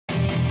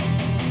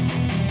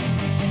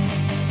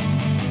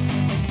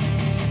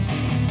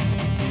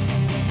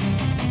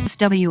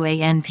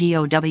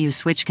SWANPOW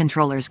switch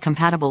controllers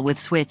compatible with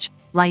switch,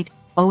 Lite,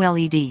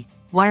 OLED,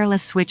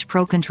 wireless switch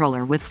pro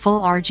controller with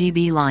full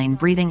RGB line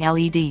breathing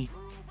LED.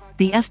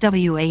 The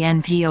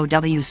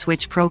SWANPOW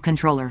Switch Pro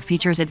controller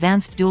features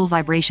advanced dual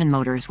vibration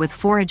motors with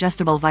 4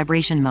 adjustable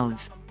vibration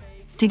modes.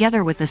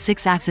 Together with the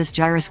 6-axis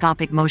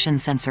gyroscopic motion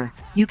sensor,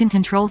 you can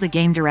control the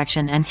game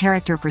direction and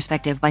character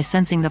perspective by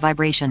sensing the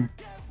vibration.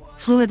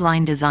 Fluid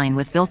line design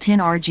with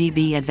built-in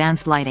RGB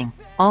advanced lighting.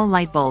 All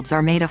light bulbs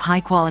are made of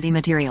high-quality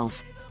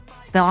materials.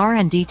 The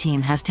R&D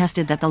team has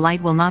tested that the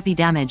light will not be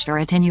damaged or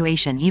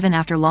attenuation even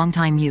after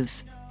long-time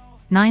use.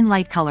 9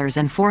 light colors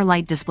and 4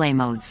 light display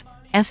modes.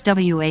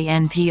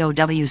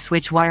 SWANPOW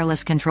Switch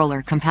wireless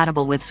controller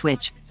compatible with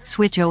Switch,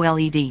 Switch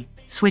OLED,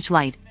 Switch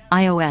Lite,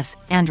 iOS,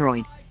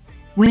 Android.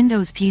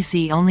 Windows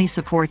PC only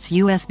supports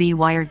USB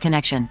wired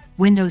connection,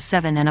 Windows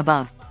 7 and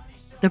above.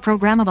 The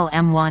programmable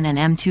M1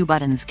 and M2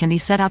 buttons can be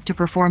set up to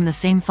perform the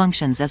same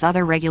functions as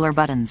other regular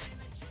buttons.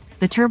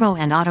 The turbo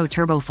and auto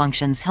turbo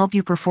functions help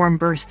you perform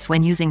bursts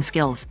when using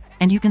skills,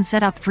 and you can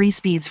set up 3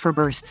 speeds for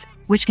bursts,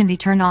 which can be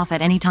turned off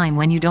at any time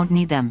when you don't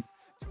need them.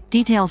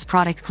 Details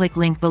product click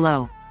link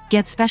below.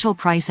 Get special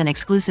price and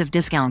exclusive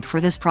discount for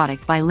this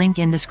product by link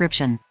in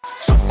description.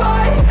 So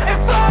fight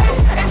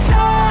and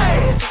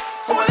die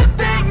for the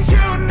things you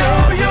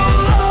know you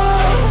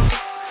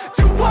love.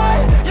 Do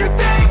what you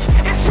think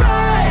is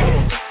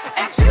right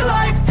and see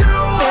life do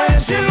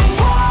what you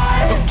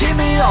want. So give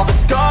me all the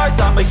scars,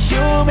 I'm a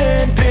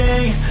human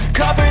being.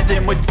 Cover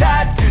them with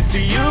tattoos so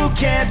you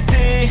can't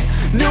see.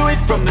 Knew it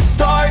from the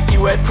start,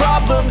 you had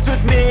problems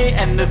with me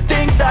and the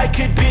things I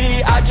could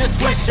be, I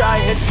just wish I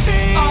had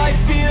seen. I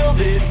feel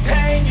this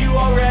pain, you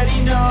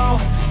already know.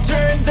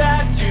 Turn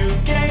that to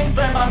gains,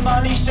 let my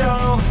money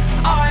show.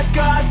 I've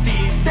got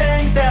these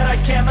things that I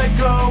can't let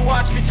go.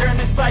 Watch me turn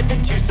this life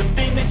into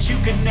something that you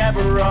could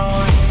never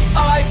own.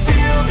 I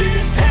feel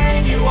this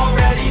pain, you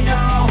already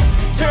know.